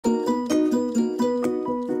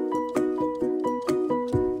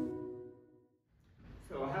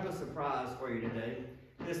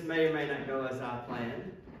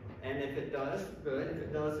does, good. If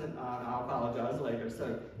it doesn't, I'll apologize later.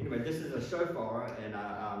 So anyway, this is a shofar, and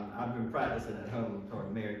I've been practicing at home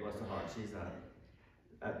toward Mary, bless her heart. She's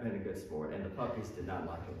been a good sport, and the puppies did not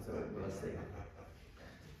like it, so let's see.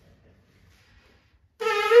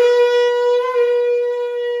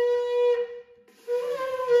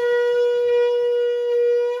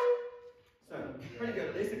 So pretty good.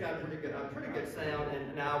 At least I got a pretty good sound,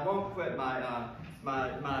 and now I won't quit my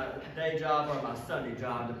day job or my Sunday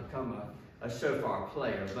job to become a shofar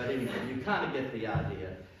player. But anyway, you kind of get the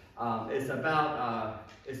idea. It's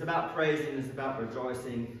about praising. It's about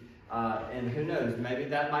rejoicing. And who knows, maybe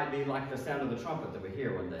that might be like the sound of the trumpet that we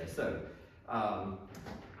hear one day. So,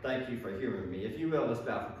 thank you for hearing me. If you will, let's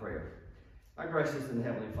bow for prayer. Our gracious and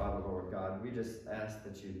heavenly Father, Lord God, we just ask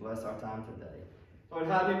that you bless our time today. Lord,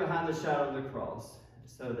 hide me behind the shadow of the cross,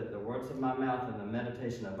 so that the words of my mouth and the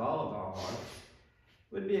meditation of all of our hearts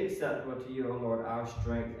would be acceptable to you, O Lord, our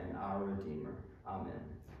strength and our Redeemer. Amen.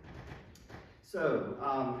 So,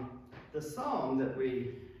 the psalm that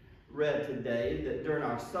we read today, that during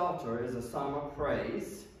our Psalter, is a psalm of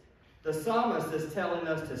praise. The psalmist is telling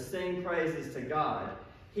us to sing praises to God.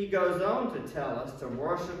 He goes on to tell us to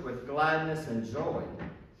worship with gladness and joy.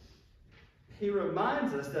 He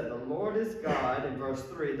reminds us that the Lord is God, in verse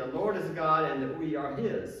 3, the Lord is God and that we are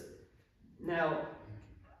his. Now,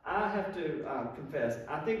 I have to confess,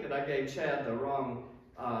 I think that I gave Chad the wrong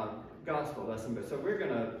gospel lesson,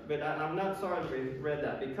 but I'm not sorry that we read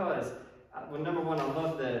that, because well, number one, I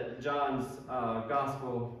love that John's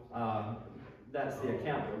gospel, that's the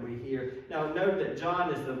account that we hear. Now, note that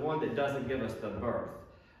John is the one that doesn't give us the birth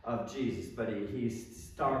of Jesus, but he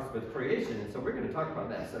starts with creation, and so we're going to talk about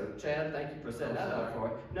that. So, Chad, thank you for setting that up for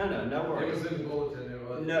us. No worries. It was in the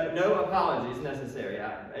bulletin. No apologies necessary.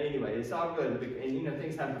 Anyway, it's all good, and you know,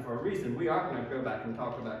 things happen for a reason. We are going to go back and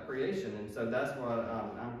talk about creation, and so that's what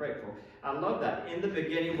I'm grateful. I love that. In the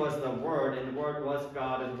beginning was the Word, and the Word was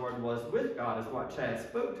God, and the Word was with God, is what Chad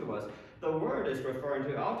spoke to us. The Word is referring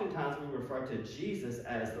to, oftentimes we refer to Jesus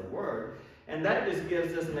as the Word, and that just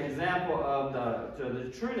gives us an example of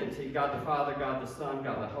the Trinity, God the Father, God the Son,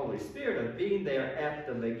 God the Holy Spirit, of being there at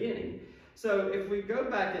the beginning. So if we go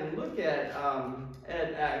back and look at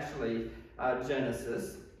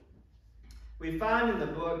Genesis, we find in the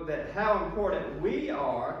book that how important we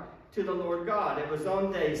are to the Lord God. It was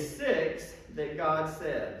on day 6 that God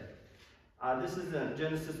said, this is in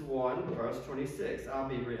Genesis 1, verse 26. I'm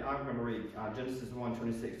going to read Genesis 1,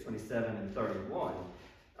 26, 27, and 31.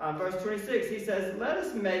 Verse 26, he says, let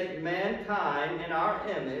us make mankind in our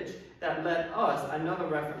image, that let us, another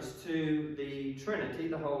reference to the Trinity,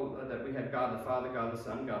 the whole, that we have God the Father, God the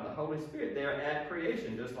Son, God the Holy Spirit. They are at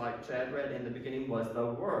creation, just like Chad read, in the beginning was the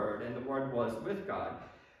Word, and the Word was with God.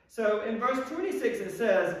 So in verse 26 it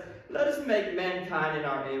says, let us make mankind in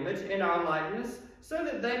our image, in our likeness, so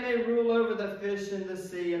that they may rule over the fish in the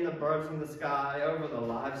sea and the birds in the sky, over the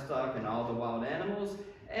livestock and all the wild animals,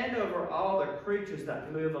 and over all the creatures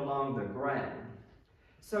that move along the ground.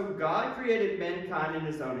 So God created mankind in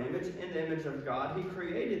his own image. In the image of God, he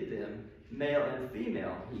created them. Male and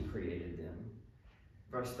female, he created them.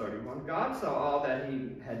 Verse 31, God saw all that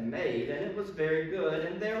he had made, and it was very good.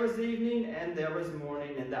 And there was evening, and there was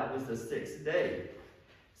morning, and that was the 6th day.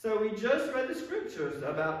 So we just read the scriptures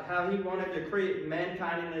about how he wanted to create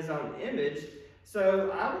mankind in his own image. So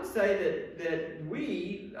I would say that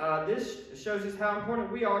we, this shows us how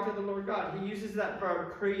important we are to the Lord God. He uses that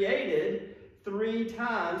verb created 3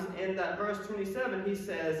 times. In that verse 27, he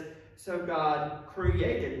says, so God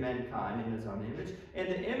created mankind in his own image. In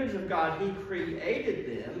the image of God, he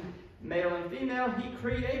created them. Male and female, he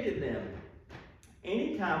created them.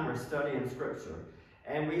 Anytime we're studying Scripture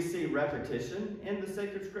and we see repetition in the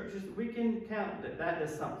sacred Scriptures, we can count that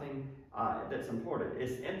is something that's important.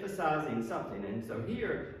 It's emphasizing something. And so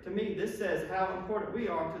here, to me, this says how important we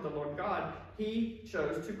are to the Lord God. He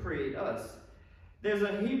chose to create us. There's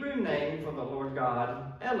a Hebrew name for the Lord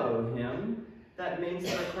God, Elohim, that means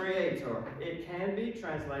the Creator. It can be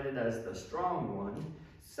translated as the Strong One.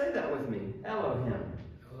 Say that with me, Elohim.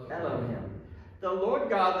 Elohim. The Lord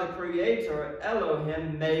God, the Creator,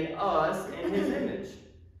 Elohim, made us in his image.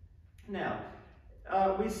 Now,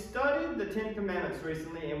 we studied the 10 Commandments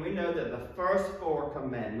recently, and we know that the first 4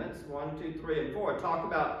 commandments, 1, 2, 3, and 4, talk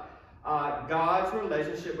about God's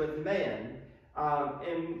relationship with man.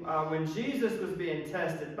 When Jesus was being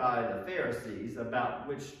tested by the Pharisees about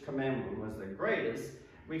which commandment was the greatest,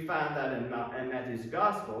 we find that in Matthew's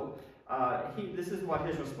Gospel. This is what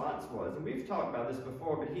his response was. And we've talked about this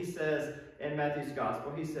before, but he says in Matthew's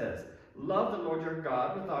Gospel, he says, love the Lord your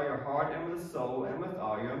God with all your heart and with soul and with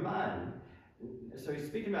all your mind. so he's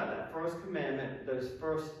speaking about that first commandment, those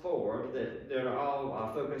first four that are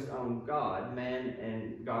all focused on God, man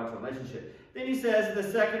and God's relationship. Then he says the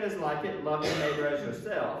second is like it, love your neighbor as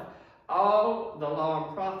yourself. All the law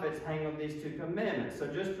and prophets hang on these two commandments. So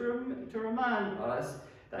just to remind us,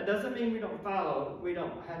 that doesn't mean we don't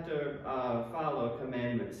have to follow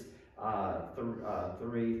commandments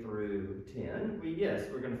 3 through 10. Yes,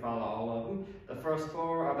 we're going to follow all of them. The first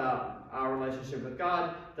 4 are about our relationship with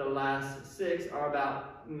God. The last 6 are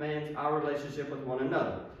about our relationship with one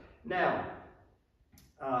another. Now,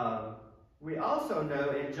 we also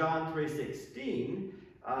know in John 3:16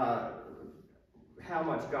 how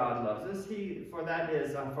much God loves us. For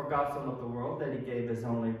God so loved the world that he gave his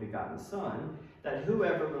only begotten Son, that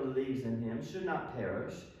whoever believes in him should not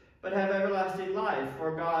perish, but have everlasting life.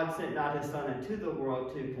 For God sent not his Son into the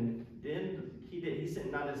world to condemn. He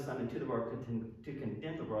sent not his Son into the world to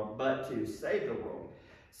condemn the world, but to save the world.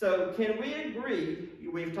 So can we agree?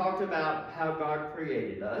 We've talked about how God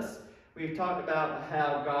created us. We've talked about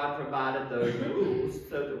how God provided those rules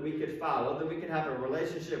so that we could follow, that we could have a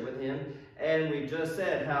relationship with him. And we just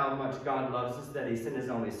said how much God loves us, that he sent his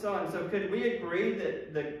only Son. So could we agree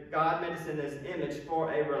that God made us in his image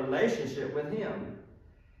for a relationship with him?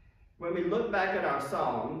 When we look back at our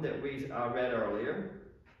psalm that we read earlier,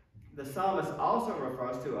 the psalmist also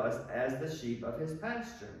refers to us as the sheep of his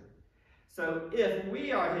pasture. So if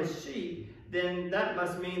we are his sheep, then that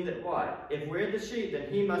must mean that what? If we're the sheep, then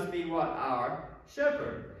he must be what? Our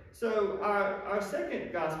shepherd. So our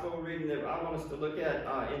second gospel reading that I want us to look at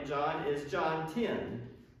in John is John 10.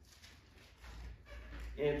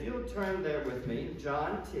 And if you'll turn there with me,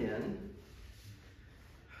 John 10.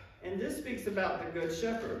 And this speaks about the good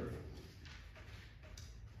shepherd.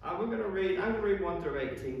 I'm going to read 1 through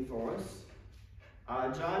 18 for us.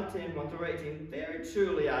 John 10, 1 through 18. Very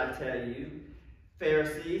truly I tell you,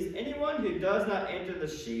 Pharisees, anyone who does not enter the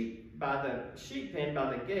sheep pen by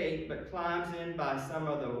the gate, but climbs in by some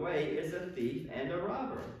other way, is a thief and a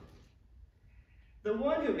robber. The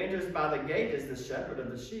one who enters by the gate is the shepherd of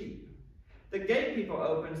the sheep. The gatekeeper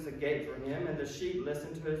opens the gate for him, and the sheep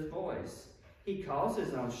listen to his voice. He calls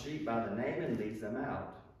his own sheep by the name and leads them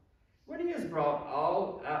out. When he has brought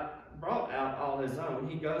out all his own,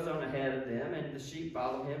 he goes on ahead of them, and the sheep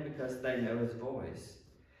follow him because they know his voice.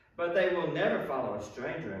 But they will never follow a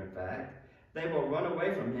stranger, in fact. They will run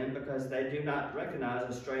away from him because they do not recognize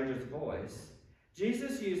a stranger's voice.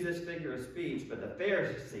 Jesus used this figure of speech, but the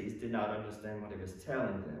Pharisees did not understand what he was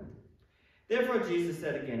telling them. Therefore Jesus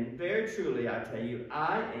said again, very truly I tell you,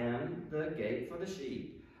 I am the gate for the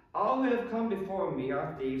sheep. All who have come before me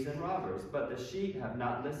are thieves and robbers, but the sheep have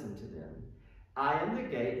not listened to them. I am the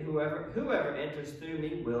gate. Whoever enters through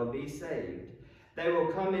me will be saved. They will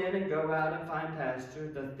come in and go out and find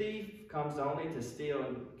pasture. The thief comes only to steal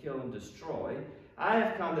and kill and destroy. I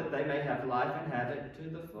have come that they may have life and have it to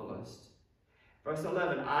the fullest. Verse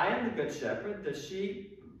 11, I am the good shepherd.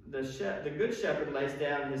 The good shepherd lays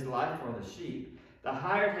down his life for the sheep. The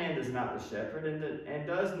hired hand is not the shepherd and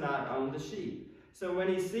does not own the sheep. So when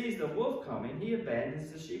he sees the wolf coming, he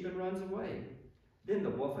abandons the sheep and runs away. Then the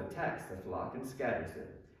wolf attacks the flock and scatters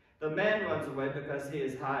it. The man runs away because he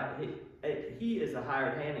is a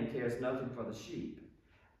hired hand and cares nothing for the sheep.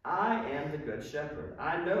 I am the good shepherd.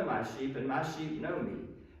 I know my sheep, and my sheep know me.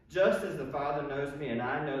 Just as the Father knows me, and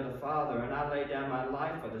I know the Father, and I lay down my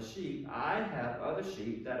life for the sheep, I have other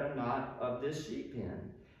sheep that are not of this sheep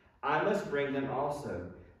pen. I must bring them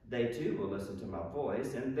also. They too will listen to my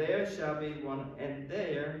voice, and there shall be one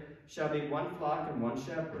flock and one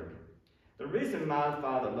shepherd. The reason my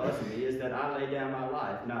Father loves me is that I lay down my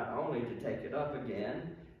life, not only to take it up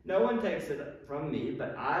again. No one takes it from me,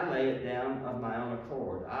 but I lay it down of my own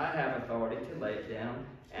accord. I have authority to lay it down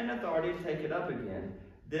and authority to take it up again.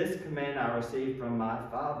 This command I received from my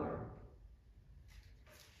Father.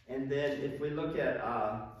 And then if we look at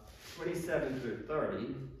 27 through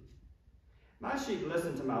 30, my sheep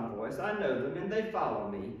listen to my voice. I know them, and they follow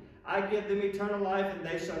me. I give them eternal life, and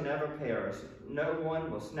they shall never perish. No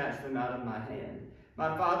one will snatch them out of my hand.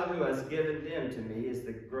 My Father who has given them to me is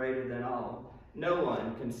the greater than all. No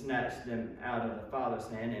one can snatch them out of the Father's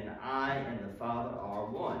hand, and I and the Father are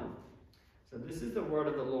one. So this is the word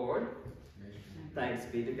of the Lord. Thanks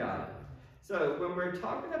be to God. So when we're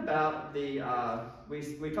talking about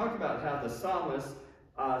we talked about how the psalmist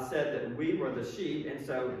said that we were the sheep, and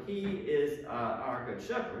so he is our good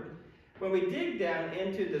shepherd. When we dig down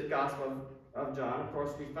into the Gospel of John, of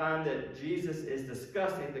course, we find that Jesus is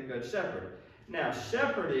discussing the good shepherd. Now,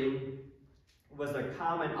 shepherding was a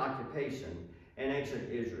common occupation in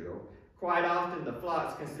ancient Israel. Quite often, the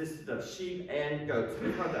flocks consisted of sheep and goats.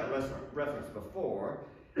 We've heard that reference before.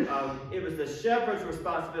 it was the shepherd's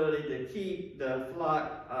responsibility to keep the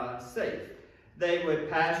flock safe. They would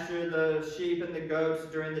pasture the sheep and the goats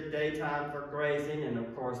during the daytime for grazing, and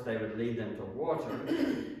of course they would lead them to water.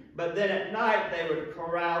 But then at night they would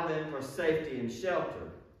corral them for safety and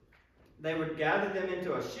shelter. They would gather them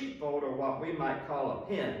into a sheepfold, or what we might call a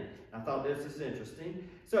pen. I thought this is interesting.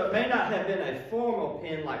 So it may not have been a formal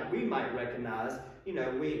pen like we might recognize. You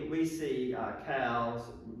know, we see cows.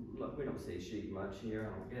 Look, we don't see sheep much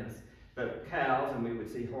here, I don't guess. But cows, and we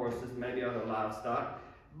would see horses, maybe other livestock.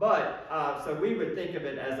 But, so we would think of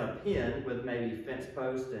it as a pen with maybe fence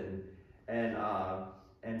posts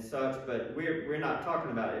and such, but we're not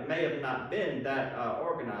talking about it. It may have not been that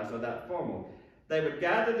organized or that formal. They would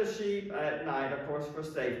gather the sheep at night, of course, for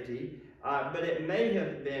safety, but it may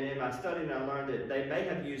have been, in my study I learned that they may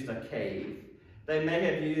have used a cave. They may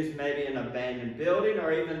have used maybe an abandoned building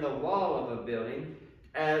or even the wall of a building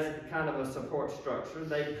as kind of a support structure.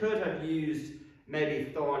 They could have used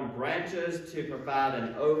maybe thorn branches to provide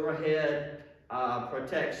an overhead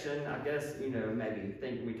protection. I guess, you know, maybe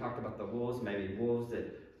think we talked about the wolves, maybe wolves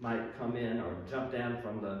that might come in or jump down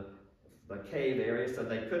from the cave area. So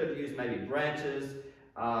they could have used maybe branches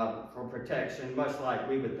for protection, much like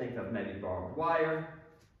we would think of maybe barbed wire.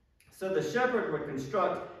 So the shepherd would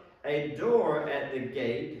construct a door at the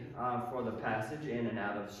gate for the passage in and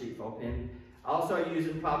out of the sheepfold pen, also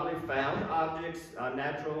using probably found objects,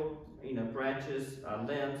 natural, you know, branches,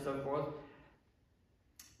 limbs, so forth.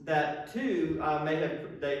 That too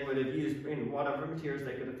they would have used whatever materials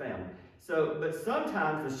they could have found. So, but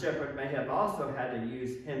sometimes the shepherd may have also had to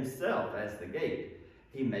use himself as the gate.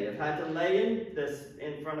 He may have had to lay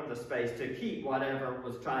in front of the space to keep whatever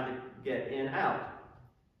was trying to get in out.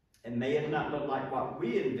 It may have not looked like what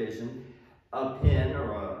we envision, a pen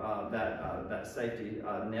or that safety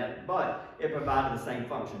net, but it provided the same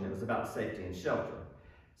function. It was about safety and shelter.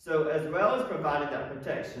 So as well as providing that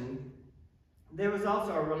protection, there was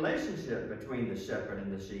also a relationship between the shepherd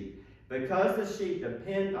and the sheep. Because the sheep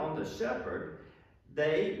depend on the shepherd,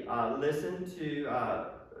 they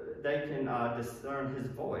they can discern his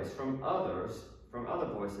voice from other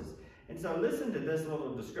voices. And so listen to this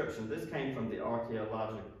little description. This came from the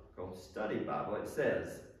Archaeological Study Bible. It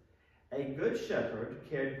says, "A good shepherd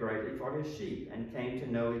cared greatly for his sheep and came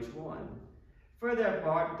to know each one. For their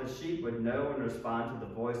part, the sheep would know and respond to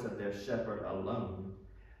the voice of their shepherd alone.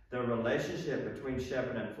 The relationship between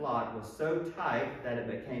shepherd and flock was so tight that it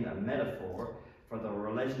became a metaphor for the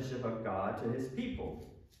relationship of God to his people.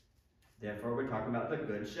 Therefore, we're talking about the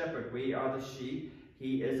good shepherd. We are the sheep.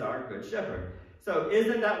 He is our good shepherd." So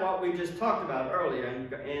isn't that what we just talked about earlier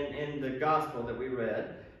in the gospel that we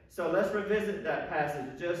read? So let's revisit that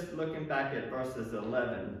passage, just looking back at verses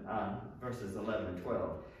 11 and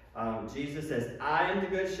 12. Jesus says, "I am the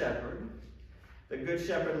good shepherd. The good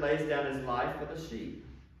shepherd lays down his life for the sheep.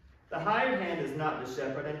 The hired hand is not the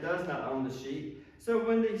shepherd and does not own the sheep. So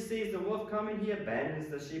when he sees the wolf coming, he abandons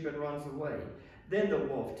the sheep and runs away. Then the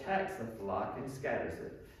wolf attacks the flock and scatters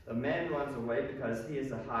it. The man runs away because he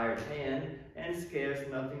is a hired hand and cares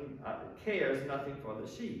nothing for the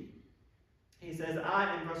sheep." He says,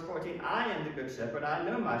 in verse 14, "I am the good shepherd. I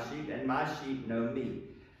know my sheep, and my sheep know me.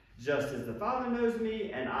 Just as the Father knows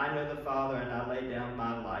me, and I know the Father, and I lay down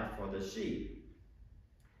my life for the sheep."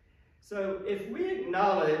 So if we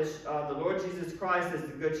acknowledge the Lord Jesus Christ as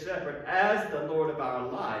the Good Shepherd, as the Lord of our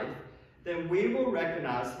life, then we will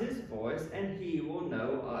recognize his voice and he will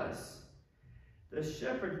know us. The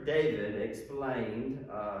shepherd David explained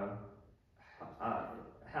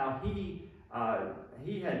how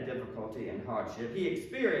he had difficulty and hardship. He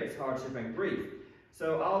experienced hardship and grief.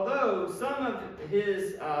 So although some of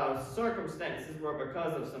his circumstances were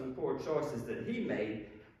because of some poor choices that he made,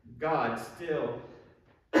 God still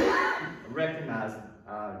recognized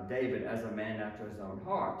David as a man after his own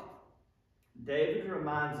heart. David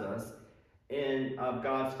reminds us of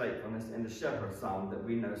God's faithfulness in the shepherd psalm that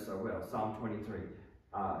we know so well, Psalm 23.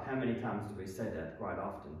 How many times do we say that? Quite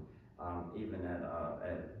often, even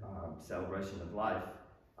at celebration of life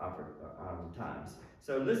times.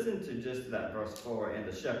 So listen to just that verse 4 in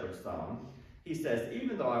the shepherd psalm. He says,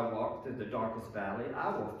 "Even though I walk through the darkest valley, I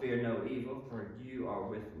will fear no evil, for you are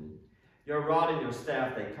with me. Your rod and your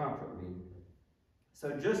staff, they comfort me."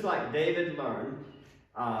 So just like David learned,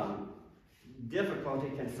 difficulty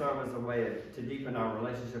can serve as a way to deepen our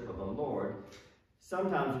relationship with the Lord.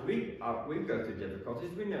 Sometimes we go through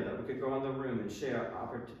difficulties. We know that. We could go in the room and share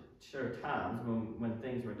times when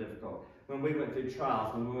things were difficult, when we went through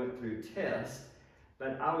trials, when we went through tests.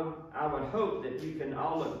 But I would hope that you can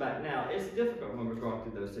all look back now. It's difficult when we're going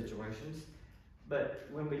through those situations. But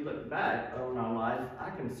when we look back on our life, I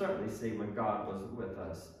can certainly see when God was with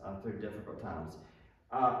us through difficult times.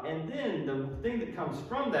 And then the thing that comes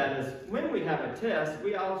from that is when we have a test,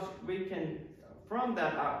 we can, from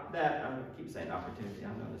that I keep saying opportunity, I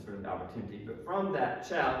know it's really opportunity, but from that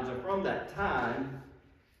challenge or from that time,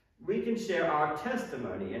 we can share our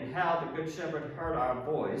testimony and how the Good Shepherd heard our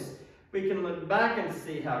voice. We can look back and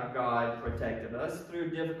see how God protected us through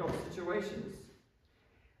difficult situations.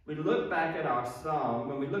 We look back at our psalm.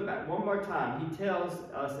 When we look back one more time, he tells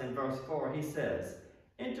us in verse 4, he says,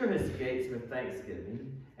 "Enter his gates with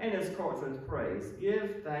thanksgiving and his courts with praise.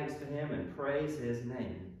 Give thanks to him and praise his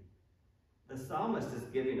name." The psalmist is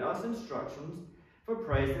giving us instructions for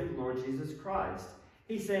praising the Lord Jesus Christ.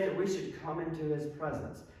 He's saying that we should come into his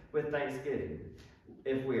presence with thanksgiving.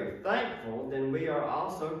 If we are thankful, then we are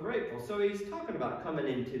also grateful. So he's talking about coming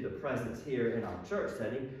into the presence here in our church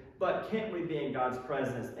setting, but can't we be in God's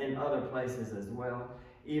presence in other places as well?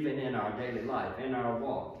 Even in our daily life, in our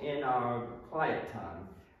walk, in our quiet time,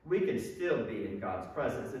 we can still be in God's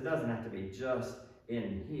presence. It doesn't have to be just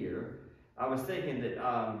in here. I was thinking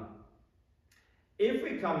that if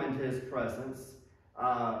we come into his presence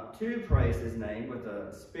to praise his name with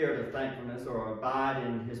a spirit of thankfulness, or abide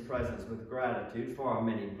in his presence with gratitude for our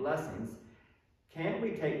many blessings, can't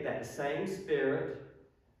we take that same spirit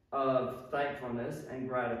of thankfulness and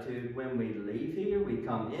gratitude when we leave here? We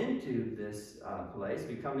come into this place,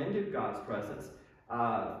 we come into God's presence,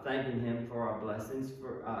 thanking him for our blessings,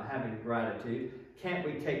 for having gratitude. Can't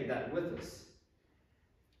we take that with us?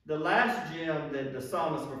 The last gem that the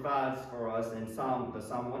psalmist provides for us in Psalm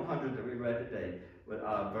 100 that we read today,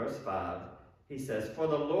 verse 5, he says, "For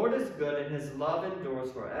the Lord is good and his love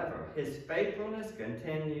endures forever. His faithfulness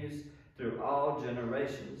continues through all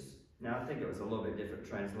generations." Now, I think it was a little bit different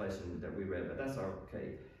translation that we read, but that's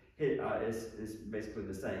okay. It's basically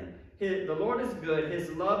the same. The Lord is good.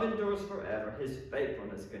 His love endures forever. His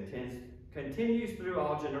faithfulness continues through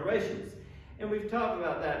all generations. And we've talked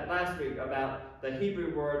about that last week, about the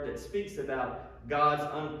Hebrew word that speaks about God's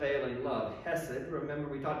unfailing love, hesed. Remember,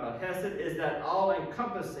 we talked about hesed is that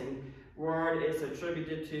all-encompassing word. It's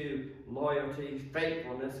attributed to loyalty,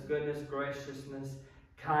 faithfulness, goodness, graciousness,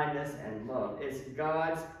 kindness, and love. It's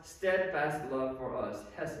God's steadfast love for us,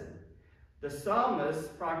 hesed. The psalmist's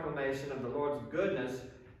proclamation of the Lord's goodness,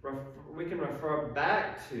 we can refer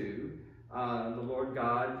back to the Lord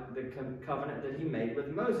God, the covenant that he made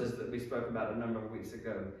with Moses that we spoke about a number of weeks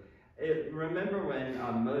ago. Remember when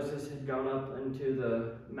Moses had gone up into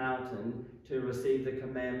the mountain to receive the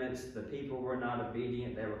commandments, the people were not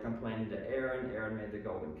obedient. They were complaining to Aaron. Aaron made the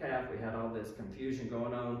golden calf. We had all this confusion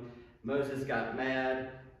going on. Moses got mad,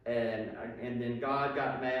 and then God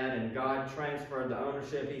got mad, and God transferred the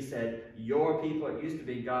ownership. He said, "Your people." It used to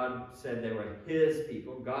be God said they were his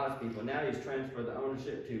people, God's people. Now he's transferred the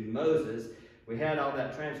ownership to Moses. We had all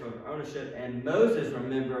that transfer of ownership, and Moses,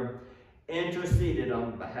 remember, interceded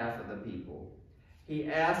on behalf of the people. He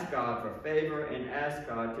asked God for favor and asked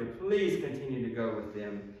God to please continue to go with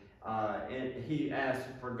them. And he asked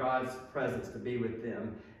for God's presence to be with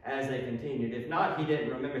them as they continued. If not, he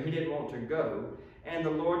didn't want to go. And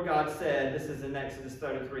the Lord God said, this is in Exodus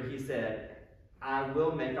 33, he said, "I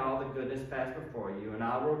will make all the goodness pass before you, and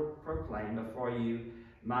I will proclaim before you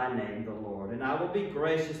my name, the Lord. And I will be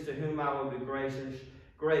gracious to whom I will be gracious,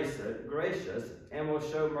 and will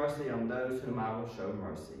show mercy on those whom I will show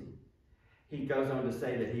mercy." He goes on to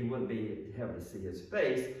say that he wouldn't be able to see his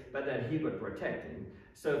face, but that he would protect him.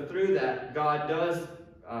 So through that, God does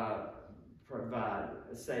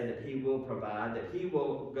say that he will provide, that he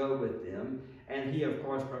will go with them, and he, of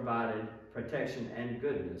course, provided protection and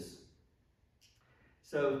goodness.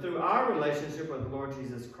 So through our relationship with the Lord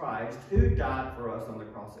Jesus Christ, who died for us on the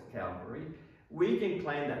cross at Calvary, we can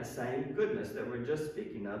claim that same goodness that we're just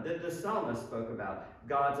speaking of, that the psalmist spoke about,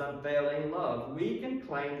 God's unfailing love. We can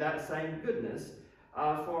claim that same goodness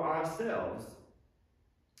for ourselves.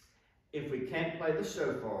 If we can't play the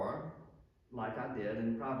shofar, like I did,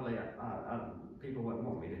 and probably people wouldn't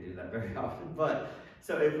want me to do that very often, but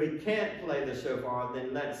so if we can't play the shofar,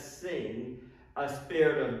 then let's sing a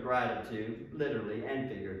spirit of gratitude, literally and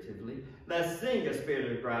figuratively. Let's sing a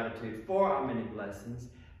spirit of gratitude for our many blessings,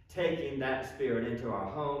 taking that spirit into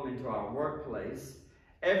our home, into our workplace,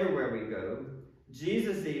 everywhere we go.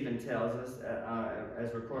 Jesus even tells us,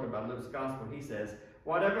 as recorded by Luke's Gospel, he says,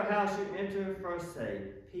 "Whatever house you enter, first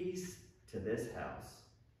say, 'Peace to this house.'"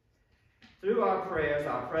 Through our prayers,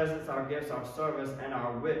 our presence, our gifts, our service, and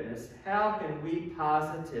our witness, how can we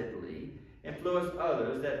positively influence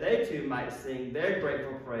others that they too might sing their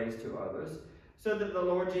grateful praise to others, so that the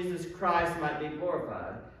Lord Jesus Christ might be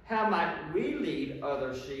glorified? How might we lead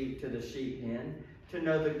other sheep to the sheep pen to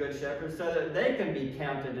know the good shepherd so that they can be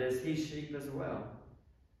counted as his sheep as well?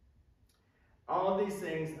 All of these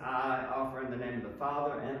things I offer in the name of the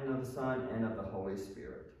Father, and of the Son, and of the Holy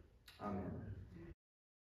Spirit. Amen.